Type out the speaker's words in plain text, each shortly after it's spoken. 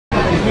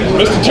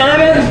Mr.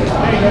 Turner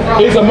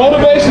is a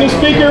motivational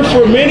speaker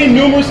for many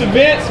numerous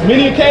events,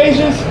 many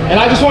occasions, and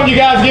I just want you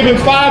guys to give him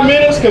 5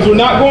 minutes because we're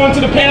not going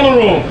to the panel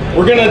room.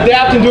 We're going to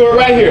adapt and do it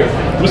right here.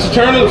 Mr.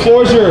 Turner, the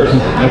floor is yours.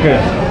 Okay.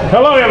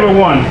 Hello,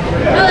 everyone.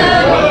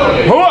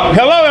 Hello.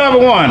 Hello,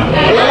 everyone.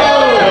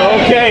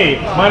 Hello. Okay.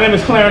 My name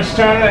is Clarence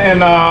Turner,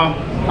 and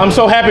I'm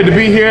so happy to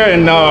be here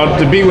and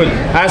to be with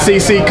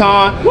ICC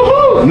Con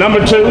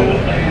 #2,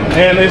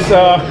 and it's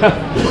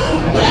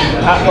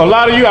a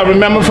lot of you I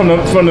remember from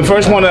the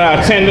first one that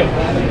I attended,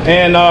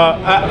 and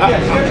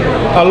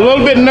a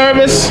little bit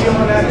nervous,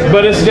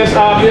 but it's just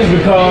obvious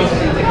because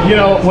you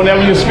know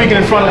whenever you're speaking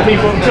in front of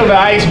people until the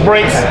ice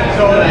breaks.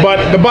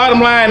 But the bottom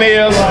line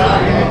is,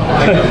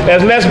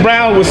 as Les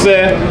Brown would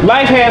say,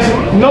 life has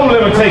no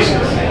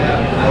limitations.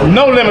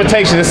 No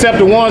limitations except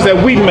the ones that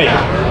we make.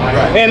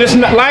 And it's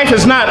not, life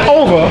is not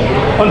over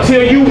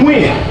until you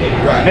win.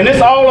 And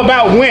it's all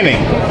about winning.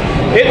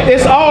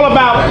 It's all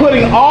about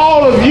putting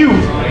all of you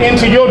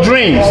into your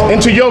dreams,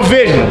 into your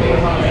vision,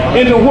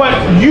 into what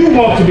you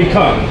want to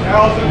become.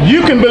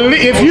 You can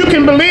believe, if you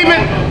can believe it,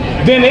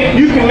 then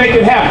you can make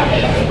it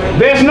happen.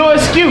 There's no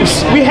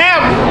excuse. We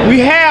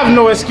have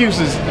no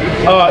excuses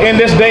in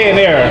this day and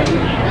era.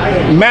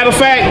 Matter of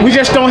fact, we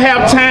just don't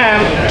have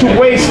time to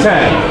waste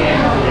time.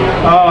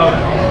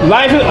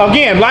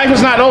 Life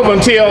is not over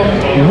until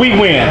we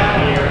win.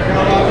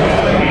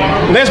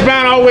 Les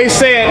Brown always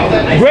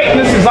said,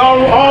 greatness is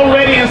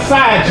already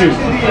inside you.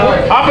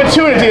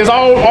 Opportunity is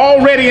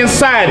already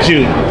inside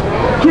you.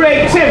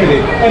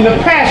 Creativity and the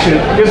passion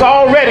is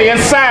already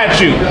inside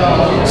you.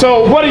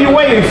 So what are you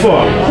waiting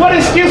for? What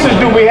excuses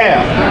do we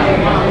have?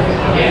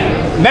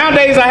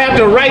 Nowadays I have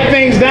to write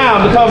things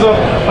down because of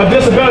a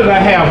disability I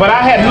have, but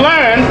I had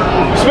learned,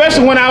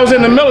 especially when I was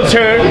in the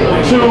military,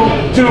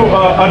 to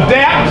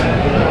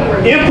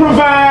adapt,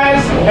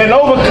 improvise, and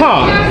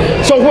overcome.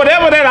 So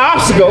whatever that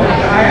obstacle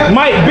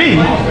might be,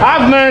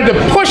 I've learned to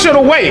push it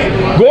away.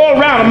 Go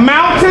around a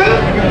mountain,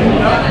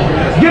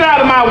 get out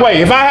of my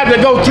way. If I had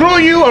to go through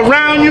you,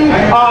 around you,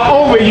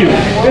 over you,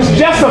 it's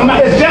just an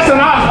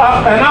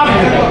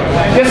obstacle.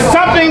 It's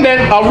something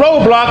that a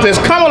roadblock that's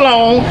come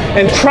along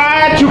and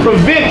tried to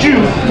prevent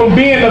you from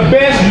being the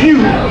best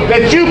you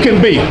that you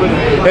can be.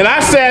 And I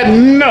said,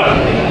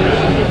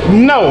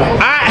 no,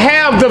 I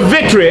have the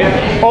victory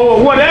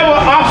over whatever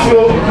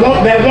obstacle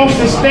that wants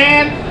to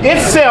stand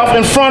itself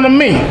in front of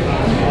me.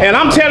 And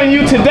I'm telling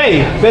you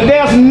today that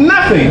there's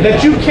nothing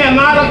that you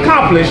cannot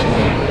accomplish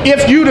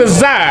if you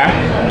desire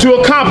to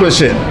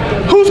accomplish it.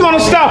 Who's going to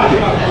stop you?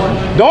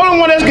 The only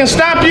one that can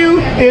stop you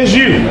is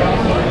you.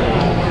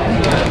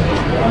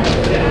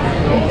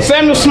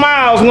 Samuel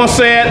Smiles once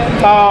said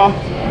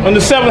on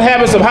the 7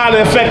 Habits of Highly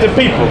Effective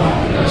People,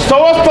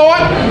 sow a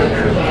thought,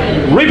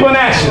 reap an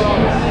action.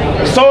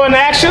 Sow an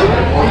action,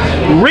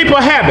 reap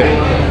a habit.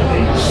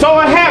 Sow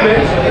a habit,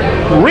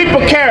 reap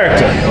a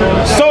character.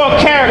 Sow a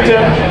character,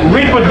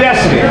 reap a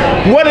destiny.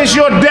 What is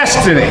your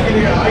destiny?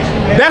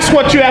 That's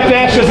what you have to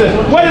ask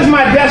yourself. What is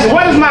my destiny?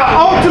 What is my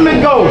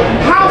ultimate goal?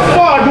 How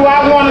far do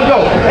I want to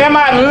go? Am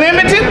I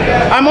limited?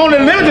 I'm only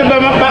limited by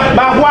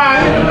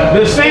why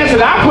the stance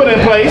that I put in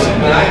place,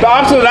 the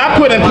obstacles that I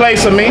put in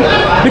place of me,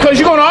 because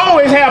you're going to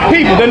always have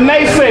people, the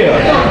naysayers,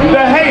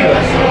 the haters,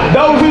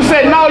 those who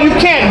say, no, you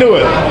can't do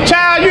it.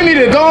 Child, you need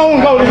to go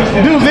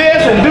do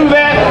this and do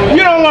that.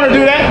 You don't want to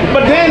do that,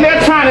 but then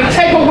they're trying to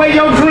take away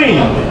your dream.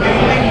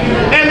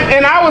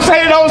 And I would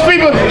say to those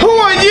people, who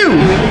are you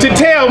to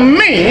tell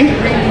me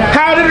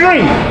how to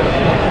dream?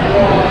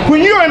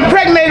 When you're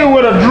impregnated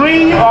with a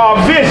dream or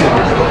a vision,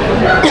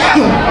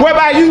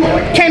 whereby you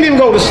can't even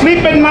go to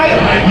sleep at night,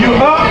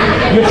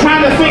 you're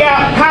trying to figure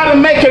out how to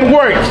make it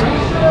work.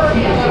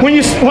 When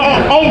you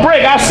on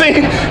break, I've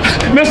seen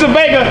Mr.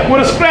 Baker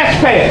with a scratch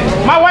pad.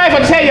 My wife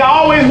will tell you I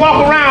always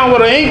walk around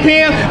with an ink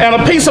pen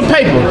and a piece of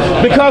paper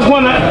because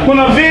when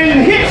a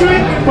vision hits me,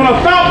 when a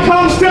thought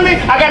comes to me,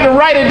 I got to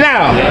write it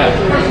down.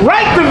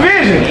 Write the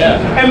vision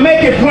and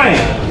make it plain.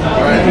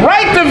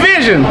 Write the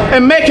vision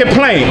and make it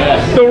plain.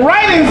 The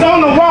writing's on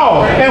the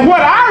wall, and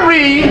what I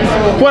read,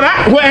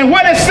 and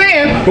what it's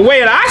saying, the way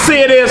that I see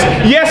it is,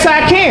 yes,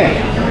 I can.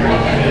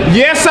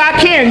 Yes, I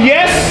can.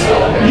 Yes,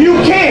 you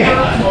can.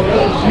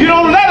 You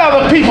don't let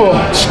other people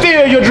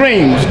steal your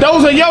dreams.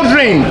 Those are your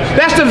dreams.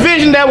 That's the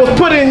vision that was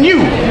put in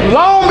you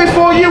long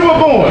before you were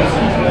born.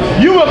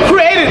 You were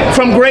created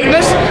from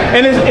greatness,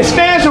 and it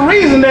stands to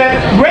reason that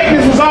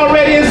greatness is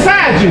already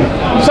inside you.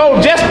 So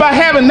just by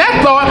having that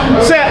thought,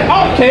 say,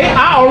 okay,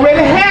 I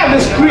already have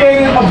this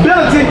creative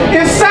ability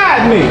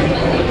inside me,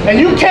 and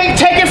you can't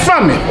take it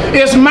from me.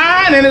 It's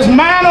mine, and it's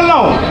mine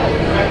alone.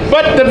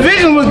 But the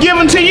vision was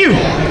given to you.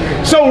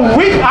 So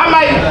I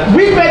might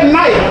weep at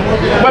night,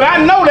 but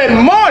I know that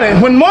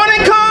when morning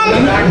comes,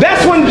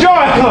 that's when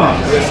joy comes.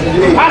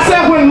 I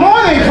said when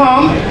morning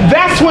comes,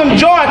 that's when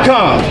joy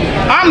comes.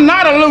 I'm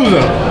not a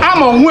loser,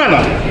 I'm a winner.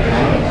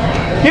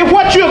 If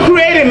what you're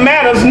creating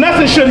matters,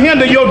 nothing should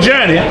hinder your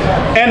journey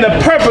and the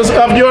purpose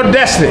of your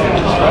destiny.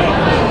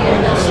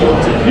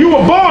 You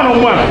were born a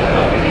winner.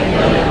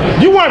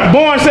 You weren't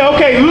born and say,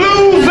 okay,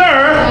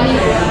 loser,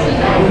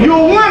 you're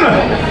a winner.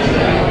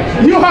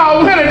 winner. You are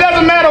a winner. It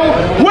doesn't matter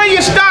where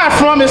you start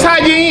from, it's how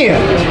you end.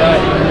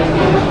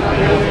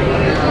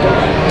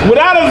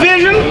 Without a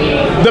vision,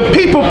 the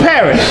people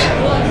perish.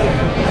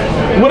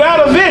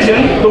 Without a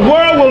vision, the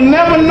world will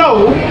never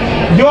know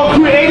your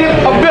creative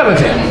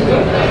ability.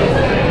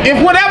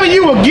 If whatever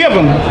you were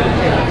given,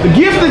 the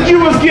gift that you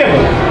was given,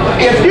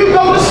 if you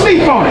go to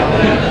sleep on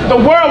it, the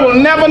world will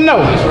never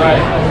know.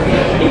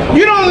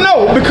 You don't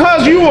know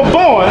because you were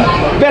born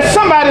that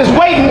somebody's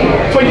waiting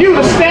for you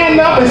to stand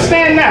up and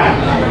stand out.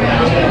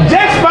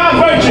 Just by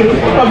virtue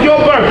of your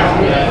birth.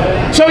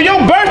 So your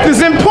birth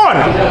is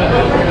important.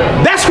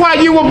 That's why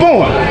you were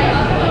born.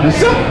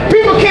 Some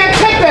people can't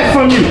take that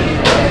from you.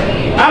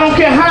 I don't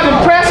care how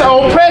depressed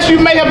or oppressed you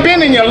may have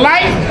been in your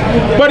life,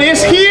 but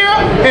it's here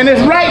and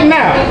it's right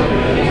now.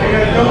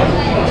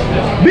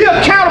 Be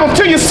accountable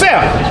to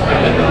yourself.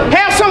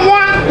 Have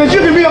someone that you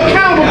can be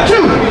accountable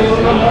to.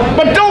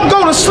 But don't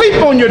go to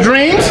sleep on your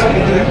dreams.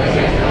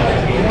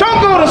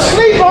 Don't go to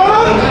sleep on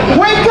them.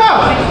 Wake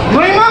up,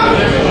 dreamer.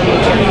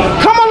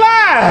 Come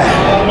alive.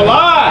 Come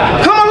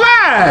alive. Come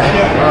alive.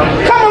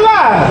 Come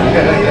alive.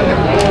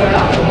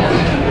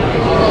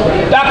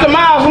 Dr.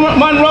 Miles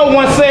Monroe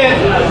once said,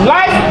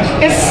 life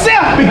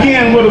itself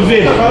began with a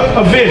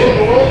vision.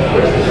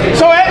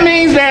 So that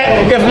means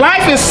that if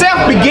life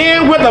itself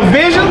began with a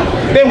vision,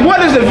 then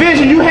what is the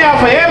vision you have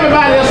for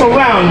everybody that's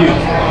around you?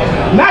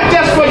 Not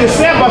just for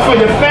yourself, but for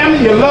your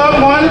family, your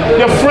loved one,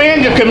 your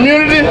friend, your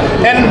community,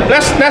 and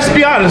let's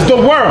be honest, the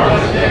world.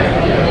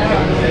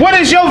 What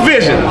is your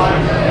vision?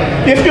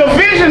 If your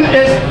vision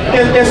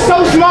is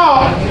so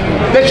small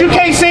that you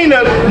can't seem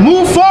to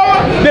move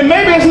forward, then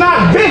maybe it's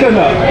not big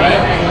enough.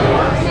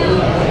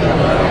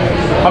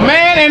 A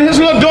man and his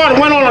little daughter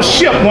went on a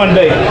ship one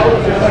day,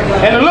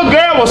 and the little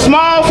girl was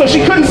small, so she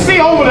couldn't see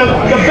over the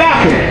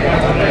balcony.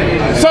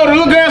 So the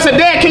little girl said,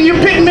 Dad, can you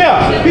pick me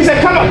up? He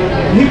said, come on.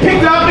 He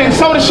picked her up and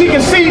so that she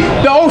could see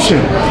the ocean.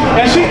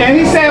 And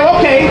he said,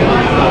 okay,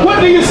 what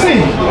do you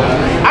see?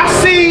 I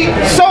see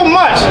so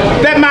much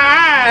that my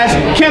eyes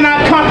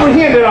cannot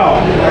comprehend it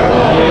all.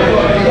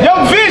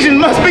 Your vision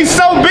must be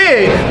so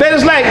big that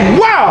it's like,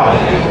 wow,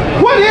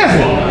 what is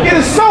it? It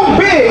is so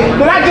big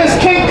that I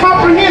just can't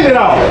comprehend it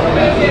all.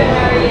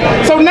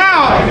 So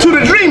now, to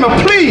the dreamer,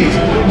 please,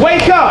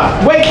 wake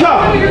up, wake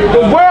up.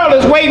 The world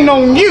is waiting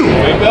on you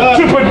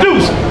to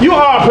produce. You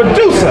are a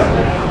producer.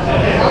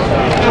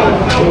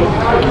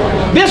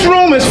 This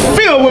room is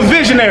filled with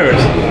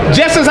visionaries.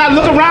 Just as I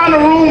look around the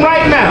room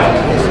right now,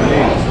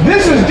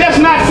 this is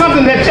just not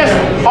something that just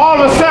all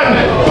of a sudden,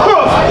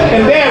 poof,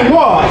 and there it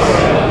was.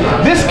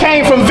 This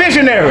came from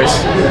visionaries,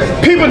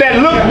 people that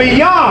looked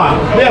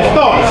beyond their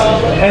thoughts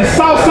and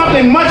saw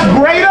something much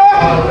greater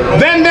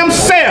than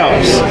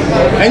themselves.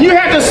 And you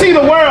have to see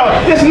the world.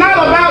 It's not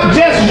about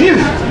just you,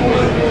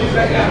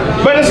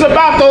 but it's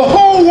about the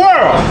whole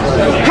world.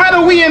 How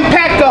do we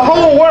impact the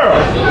whole world?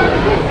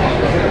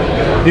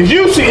 If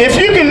you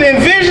can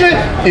envision it,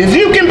 if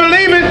you can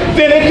believe it,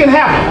 then it can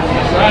happen.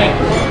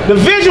 The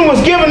vision was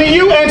given to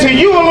you and to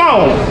you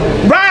alone.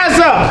 Rise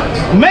up,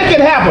 make it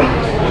happen,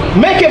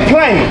 make it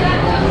plain,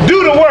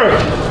 do the work.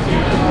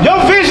 Your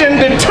vision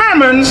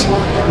determines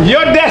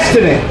your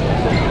destiny.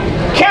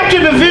 Capture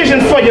the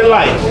vision for your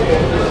life.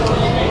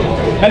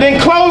 And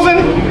in closing,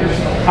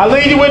 I'll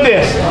leave you with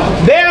this.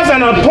 There's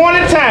an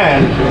appointed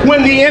time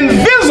when the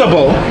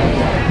invisible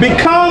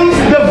becomes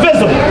the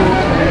visible.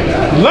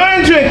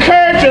 Learn to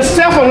encourage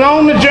yourself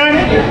along the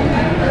journey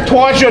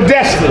towards your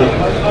destiny.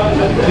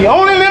 The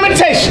only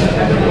limitation,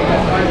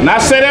 and I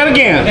say that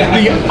again,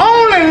 the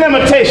only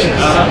limitations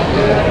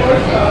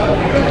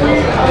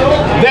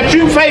that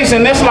you face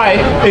in this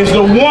life is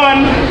the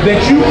one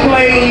that you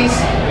place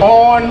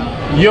on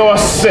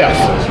yourself.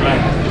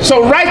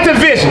 So write the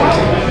vision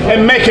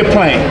and make it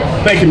plain.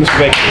 Thank you, Mr.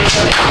 Baker.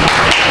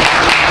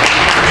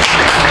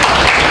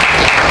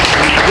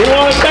 We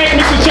want to thank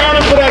Mr.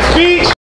 Turner for that speech.